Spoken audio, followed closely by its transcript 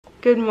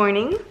Good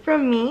morning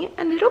from me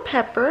and little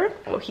Pepper.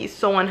 Oh, he's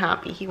so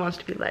unhappy. He wants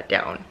to be let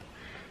down.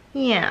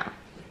 Yeah.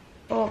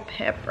 Oh,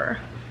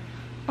 Pepper.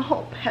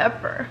 Oh,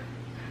 Pepper.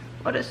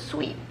 What a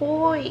sweet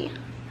boy.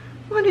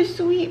 What a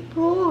sweet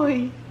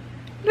boy.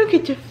 Look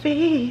at your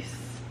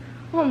face.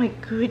 Oh my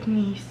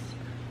goodness.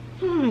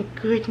 Oh my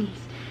goodness.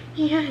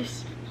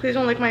 Yes. Please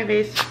don't lick my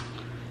face.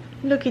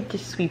 Look at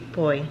this sweet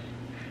boy.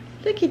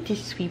 Look at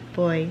this sweet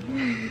boy.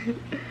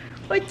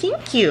 Oh,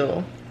 thank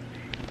you.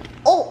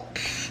 Oh,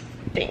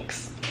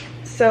 thanks.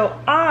 So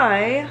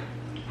I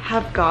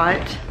have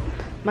got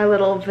my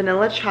little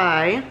vanilla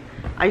chai.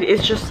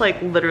 It's just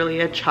like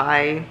literally a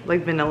chai,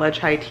 like vanilla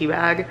chai tea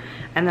bag.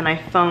 And then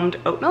I foamed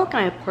oat milk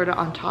and I poured it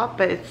on top,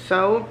 but it's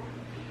so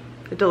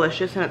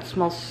delicious and it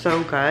smells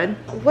so good.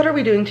 What are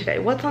we doing today?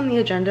 What's on the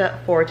agenda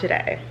for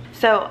today?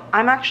 So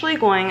I'm actually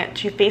going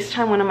to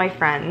FaceTime one of my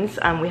friends.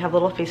 We have a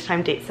little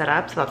FaceTime date set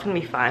up, so that's gonna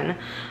be fun.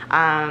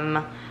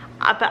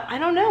 But I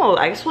don't know,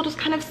 I guess we'll just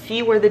kind of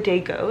see where the day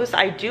goes.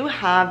 I do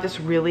have this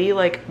really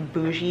like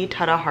bougie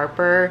Tata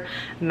Harper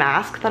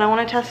mask that I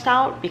want to test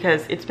out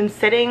because it's been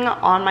sitting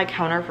on my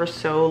counter for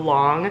so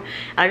long and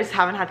I just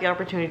haven't had the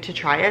opportunity to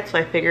try it, so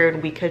I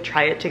figured we could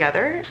try it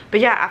together.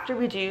 But yeah, after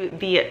we do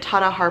the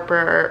Tata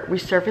Harper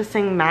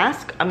Resurfacing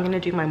mask, I'm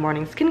gonna do my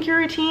morning skincare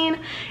routine.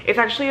 It's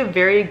actually a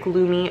very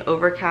gloomy,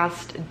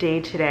 overcast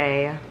day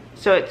today,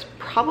 so it's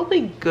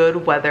probably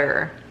good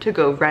weather to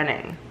go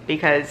running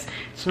because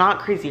it's not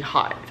crazy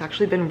hot. It's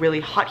actually been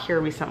really hot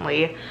here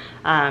recently,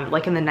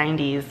 like in the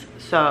 90s.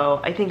 So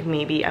I think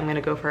maybe I'm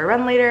gonna go for a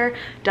run later.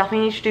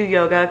 Definitely need to do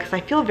yoga because I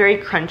feel very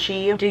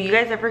crunchy. Do you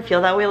guys ever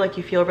feel that way? Like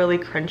you feel really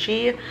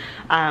crunchy?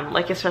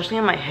 Like especially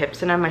on my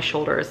hips and on my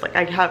shoulders. Like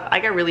I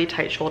get really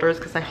tight shoulders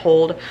because I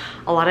hold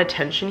a lot of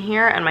tension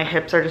here and my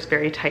hips are just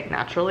very tight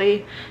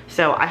naturally.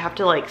 So I have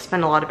to like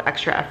spend a lot of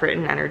extra effort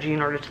and energy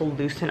in order to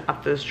loosen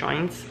up those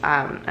joints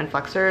and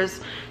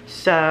flexors.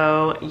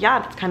 So yeah,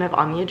 that's kind of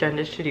on the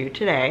agenda to do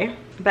today.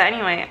 But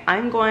anyway,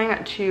 I'm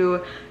going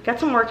to get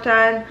some work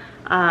done.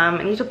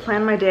 I need to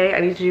plan my day. I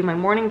need to do my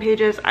morning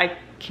pages.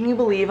 Can you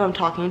believe I'm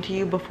talking to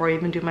you before I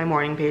even do my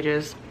morning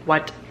pages?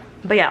 What?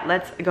 But yeah,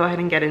 let's go ahead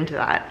and get into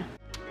that.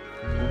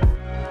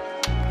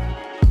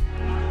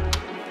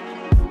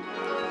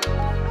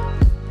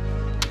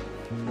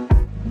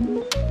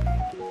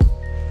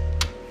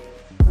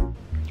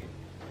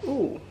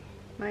 Ooh,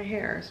 my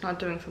hair is not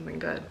doing something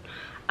good.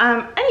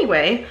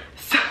 Anyway,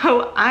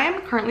 so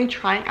I'm currently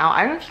trying out,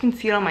 I don't know if you can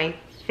see it on my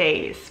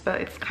face,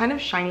 but it's kind of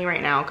shiny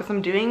right now because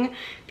I'm doing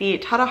the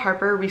Tata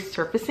Harper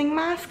Resurfacing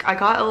mask. I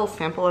got a little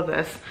sample of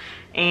this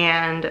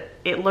and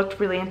it looked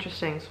really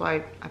interesting, so I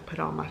put it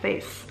on my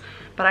face.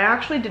 But I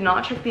actually did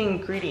not check the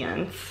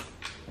ingredients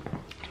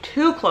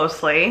too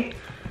closely,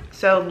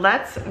 so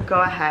let's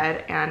go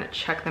ahead and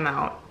check them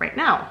out right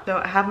now. So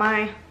I have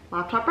my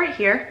laptop right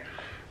here,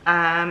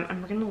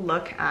 and we're gonna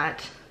look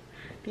at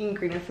the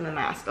ingredients in the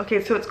mask.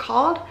 Okay, so it's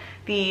called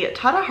the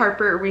Tata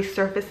Harper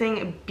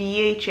Resurfacing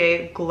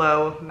BHA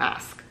Glow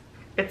Mask.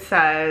 It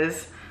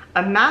says,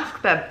 a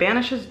mask that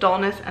banishes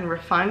dullness and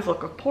refines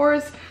look of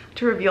pores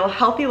to reveal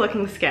healthy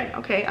looking skin.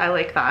 Okay, I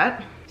like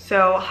that.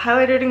 So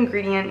highlighted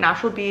ingredient,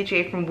 natural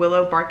BHA from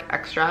willow bark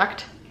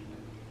extract.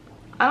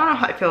 I don't know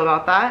how I feel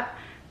about that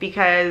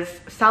because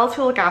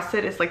salicylic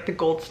acid is like the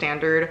gold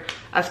standard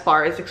as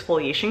far as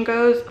exfoliation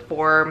goes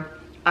for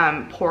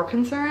pore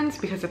concerns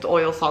because it's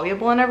oil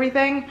soluble and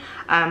everything.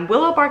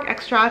 Willow bark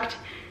extract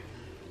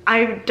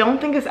I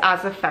don't think is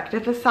as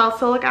effective as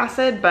salicylic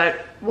acid,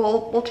 but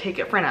we'll take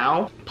it for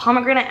now.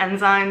 Pomegranate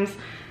enzymes,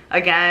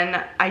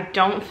 again, I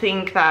don't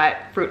think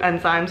that fruit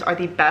enzymes are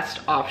the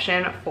best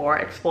option for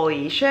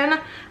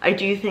exfoliation. I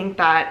do think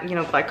that, you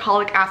know,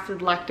 glycolic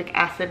acid, lactic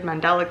acid,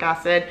 mandelic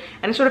acid,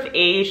 any sort of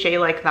AHA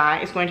like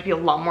that is going to be a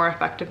lot more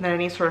effective than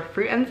any sort of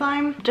fruit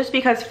enzyme, just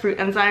because fruit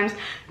enzymes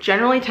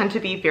generally tend to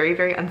be very,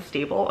 very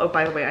unstable. Oh,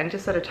 by the way, I need to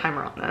set a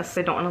timer on this.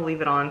 I don't want to leave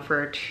it on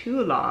for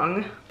too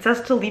long. It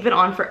says to leave it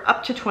on for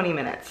up to 20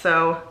 minutes,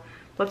 so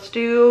let's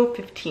do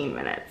 15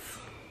 minutes.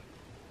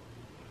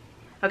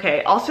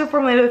 Okay, also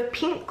formulated with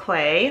pink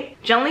clay,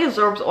 gently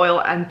absorbs oil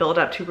and build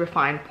up to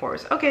refine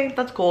pores. Okay,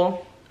 that's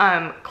cool.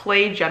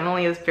 Clay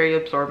generally is very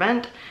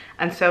absorbent,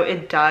 and so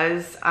it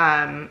does,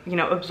 you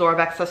know, absorb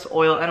excess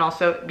oil, and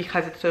also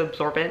because it's so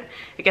absorbent,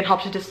 it can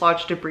help to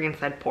dislodge debris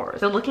inside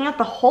pores. So looking at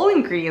the whole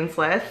ingredients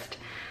list,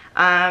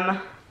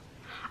 oh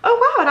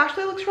wow, it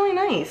actually looks really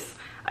nice.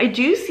 I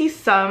do see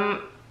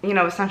some, you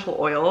know, essential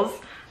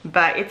oils,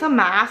 but it's a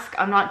mask.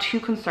 I'm not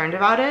too concerned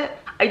about it.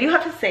 I do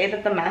have to say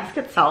that the mask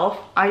itself,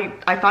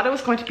 I thought it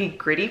was going to be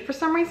gritty for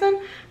some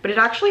reason, but it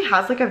actually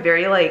has like a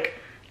very like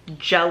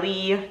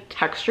jelly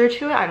texture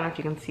to it. I don't know if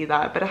you can see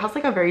that, but it has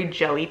like a very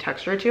jelly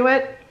texture to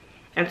it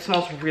and it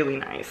smells really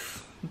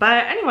nice.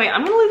 But anyway,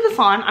 I'm gonna leave this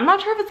on. I'm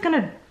not sure if it's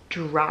gonna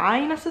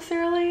dry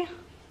necessarily.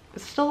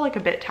 It's still like a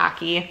bit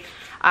tacky.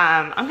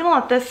 I'm gonna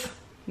let this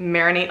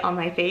marinate on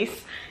my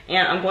face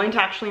and I'm going to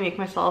actually make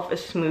myself a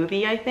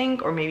smoothie, I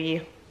think, or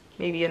maybe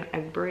an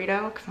egg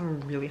burrito because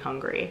I'm really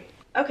hungry.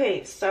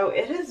 Okay, so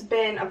it has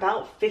been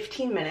about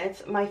 15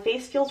 minutes. My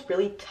face feels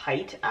really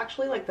tight,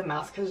 actually, like the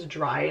mask has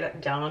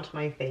dried down onto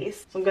my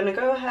face. So I'm gonna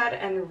go ahead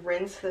and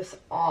rinse this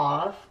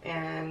off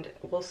and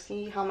we'll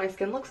see how my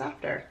skin looks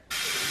after.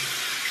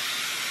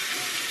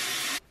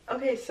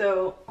 Okay,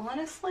 so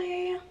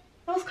honestly,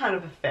 that was kind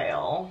of a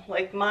fail.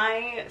 Like,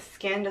 my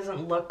skin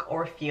doesn't look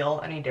or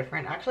feel any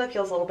different. Actually, it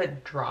feels a little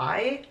bit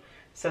dry,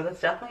 so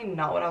that's definitely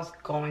not what I was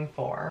going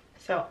for.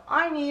 So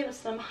I need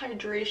some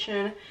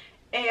hydration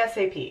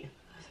ASAP.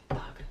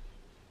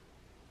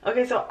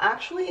 Okay, so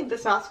actually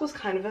this mask was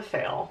kind of a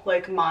fail.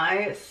 Like,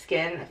 my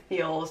skin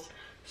feels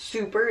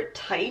super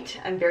tight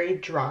and very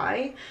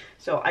dry,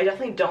 so I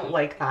definitely don't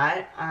like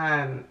that.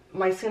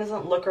 My skin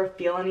doesn't look or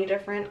feel any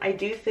different. I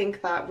do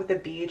think that with a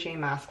BHA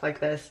mask like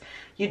this,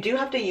 you do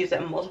have to use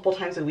it multiple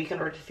times a week in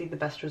order to see the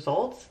best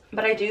results,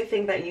 but I do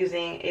think that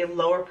using a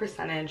lower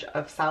percentage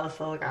of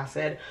salicylic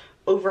acid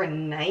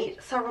overnight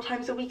several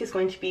times a week is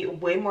going to be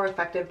way more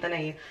effective than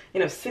a, you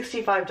know,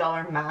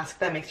 $65 mask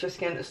that makes your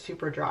skin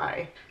super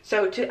dry.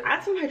 So to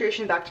add some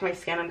hydration back to my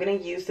skin, I'm going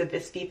to use the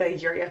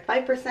Visviva Urea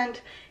 5%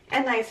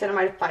 and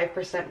Niacinamide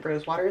 5%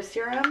 Rosewater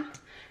Serum.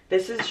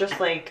 This is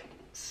just like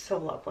so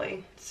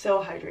lovely,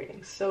 so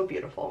hydrating, so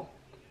beautiful.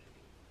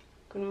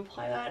 I'm going to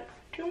apply that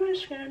to my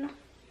skin.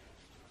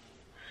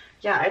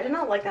 Yeah, I did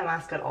not like that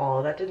mask at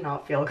all. That did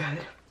not feel good.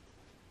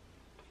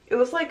 It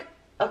was like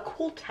a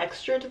cool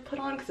texture to put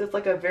on because it's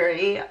like a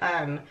very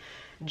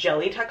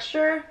jelly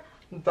texture,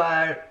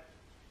 but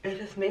it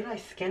just made my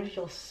skin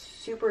feel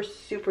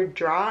super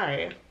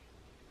dry,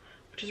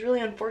 which is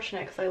really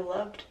unfortunate because I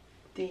loved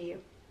the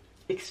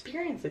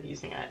experience of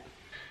using it.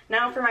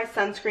 Now for my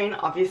sunscreen,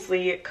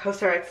 obviously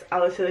COSRX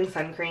Aloe Soothing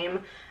Sun Cream.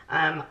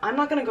 I'm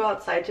not going to go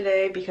outside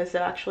today because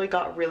it actually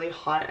got really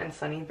hot and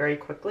sunny very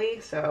quickly,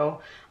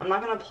 so I'm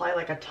not going to apply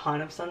like a ton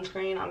of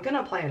sunscreen. I'm going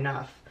to apply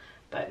enough,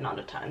 but not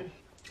a ton.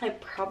 I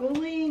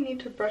probably need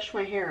to brush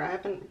my hair. I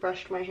haven't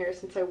brushed my hair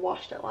since I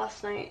washed it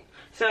last night.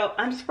 So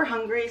I'm super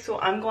hungry, so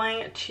I'm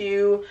going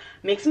to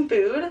make some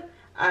food.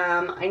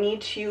 I need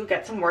to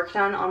get some work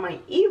done on my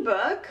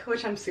ebook,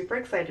 which I'm super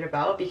excited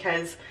about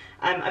because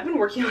I've been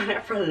working on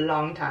it for a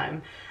long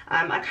time.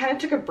 I kind of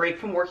took a break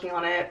from working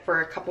on it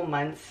for a couple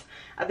months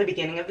at the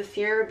beginning of this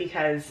year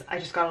because I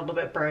just got a little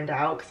bit burned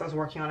out because I was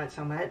working on it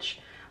so much.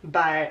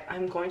 But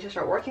I'm going to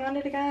start working on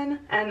it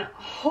again and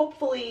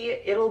hopefully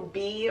it'll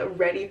be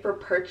ready for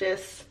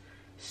purchase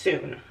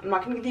soon. I'm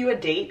not going to give you a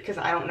date because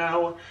I don't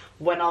know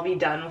when I'll be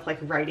done with like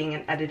writing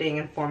and editing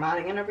and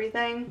formatting and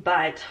everything,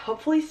 but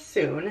hopefully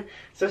soon,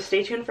 so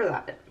stay tuned for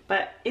that.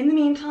 But in the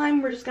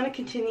meantime, we're just going to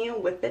continue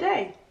with the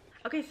day.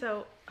 Okay,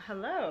 so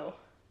hello.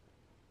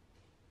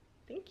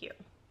 Thank you.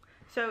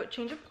 So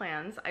change of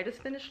plans. I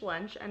just finished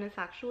lunch and it's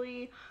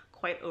actually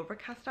quite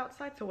overcast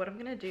outside, so what I'm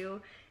going to do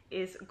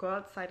is go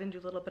outside and do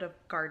a little bit of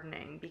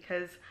gardening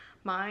because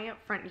my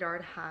front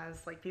yard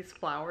has like these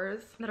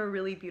flowers that are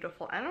really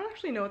beautiful. I don't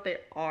actually know what they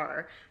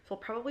are, so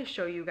I'll probably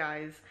show you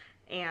guys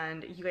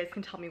and you guys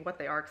can tell me what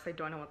they are because I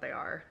don't know what they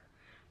are.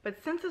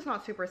 But since it's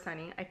not super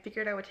sunny, I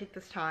figured I would take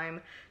this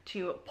time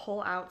to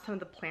pull out some of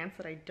the plants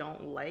that I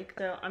don't like.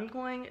 So I'm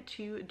going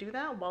to do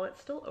that while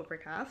it's still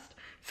overcast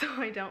so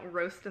I don't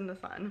roast in the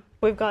sun.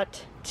 We've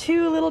got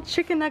two little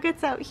chicken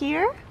nuggets out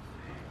here.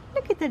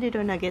 Look at the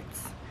little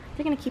nuggets.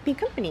 They're gonna keep me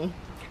company.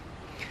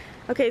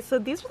 Okay, so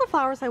these are the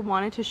flowers I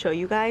wanted to show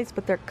you guys,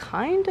 but they're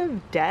kind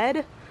of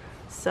dead.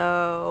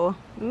 So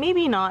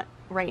maybe not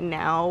right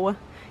now.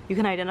 You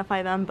can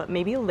identify them, but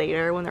maybe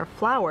later when they're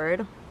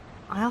flowered.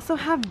 I also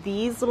have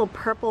these little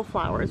purple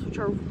flowers, which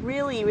are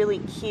really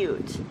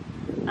cute.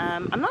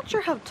 I'm not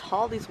sure how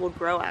tall these will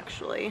grow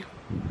actually,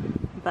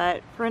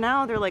 but for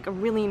now they're like a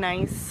really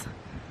nice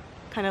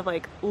kind of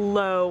like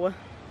low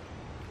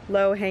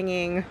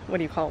hanging, what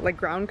do you call it, like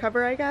ground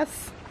cover, I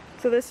guess.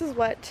 So this is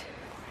what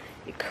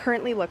it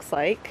currently looks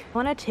like. I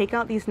want to take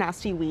out these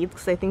nasty weeds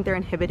because I think they're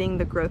inhibiting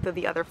the growth of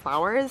the other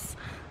flowers.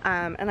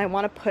 And I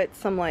want to put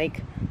some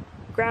like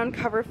ground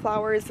cover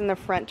flowers in the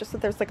front just so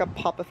there's like a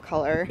pop of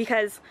color.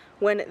 Because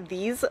when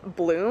these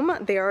bloom,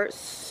 they are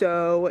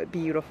so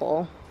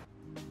beautiful.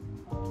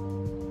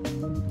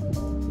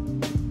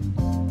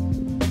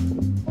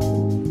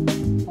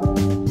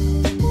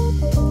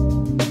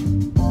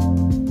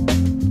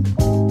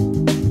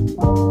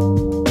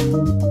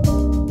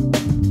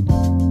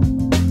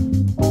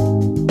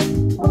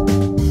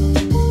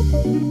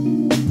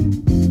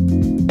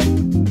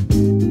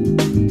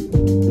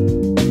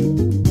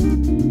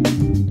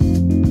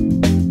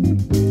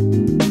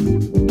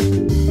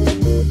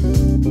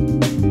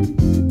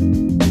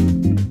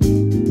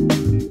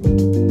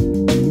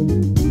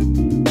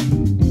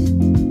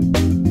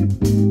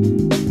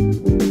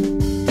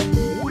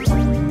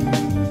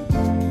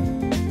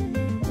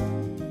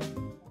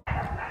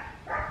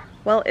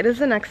 Well, it is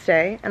the next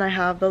day and I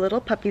have the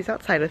little puppies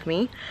outside with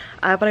me,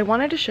 but I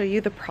wanted to show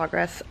you the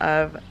progress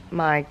of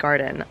my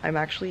garden. I'm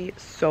actually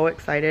so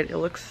excited. It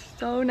looks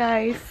so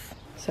nice.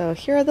 So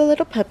here are the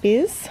little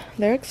puppies.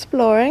 They're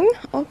exploring.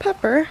 Oh,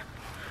 Pepper.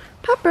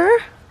 Pepper,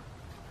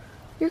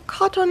 you're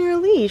caught on your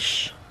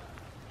leash.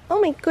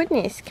 Oh my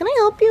goodness. Can I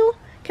help you?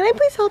 Can I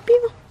please help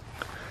you?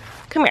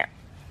 Come here.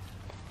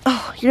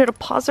 Oh, your little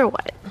paws are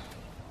wet.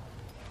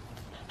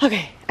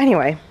 Okay,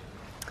 anyway.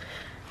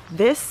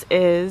 This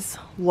is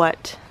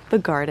what the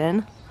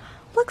garden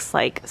looks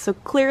like. So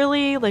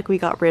clearly, like, we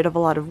got rid of a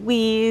lot of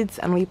weeds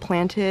and we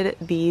planted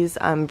these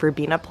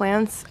verbena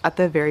plants at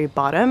the very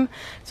bottom.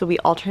 So we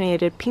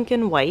alternated pink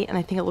and white, and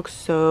I think it looks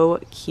so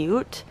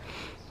cute.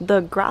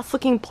 The grass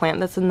looking plant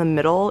that's in the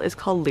middle is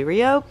called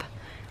liriope.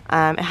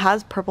 It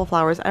has purple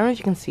flowers. I don't know if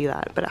you can see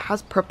that, but it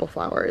has purple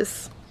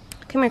flowers.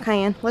 Come here,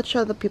 Cayenne. Let's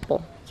show the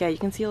people. Yeah, you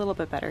can see a little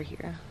bit better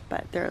here,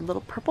 but there are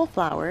little purple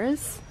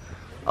flowers.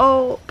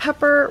 Oh,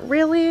 Pepper,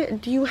 really?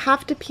 Do you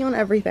have to pee on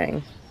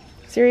everything?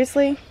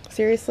 Seriously?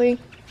 Seriously?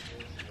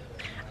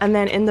 And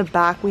then in the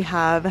back we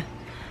have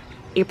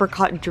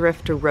apricot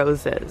drift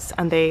roses,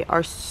 and they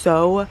are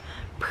so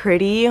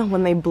pretty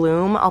when they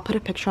bloom. I'll put a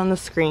picture on the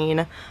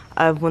screen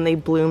of when they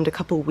bloomed a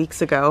couple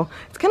weeks ago.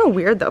 It's kind of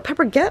weird though.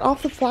 Pepper, get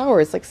off the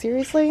flowers. Like,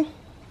 seriously?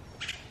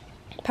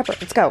 Pepper,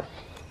 let's go.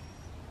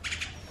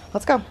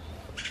 Let's go.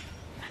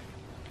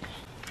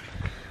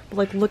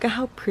 Like, look at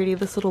how pretty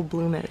this little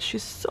bloom is.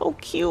 She's so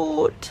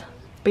cute.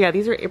 But yeah,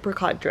 these are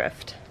apricot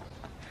drift.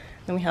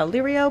 Then we have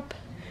liriope,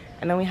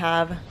 and then we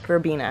have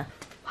verbena.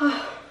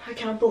 I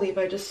can't believe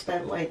I just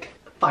spent like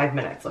 5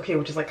 minutes, okay,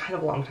 which is like kind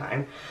of a long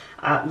time,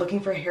 looking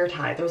for a hair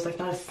tie. There was like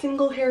not a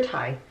single hair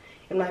tie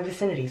in my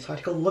vicinity, so I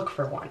had to go look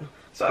for one.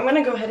 So I'm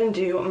gonna go ahead and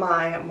do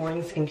my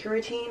morning skincare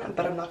routine,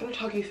 but I'm not gonna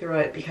talk you through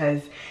it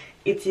because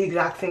it's the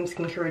exact same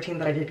skincare routine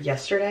that I did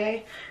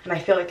yesterday, and I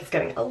feel like it's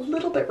getting a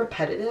little bit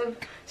repetitive.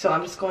 So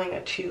I'm just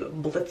going to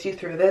blitz you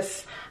through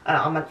this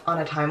on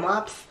a time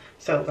lapse.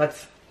 So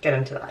let's get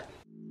into that.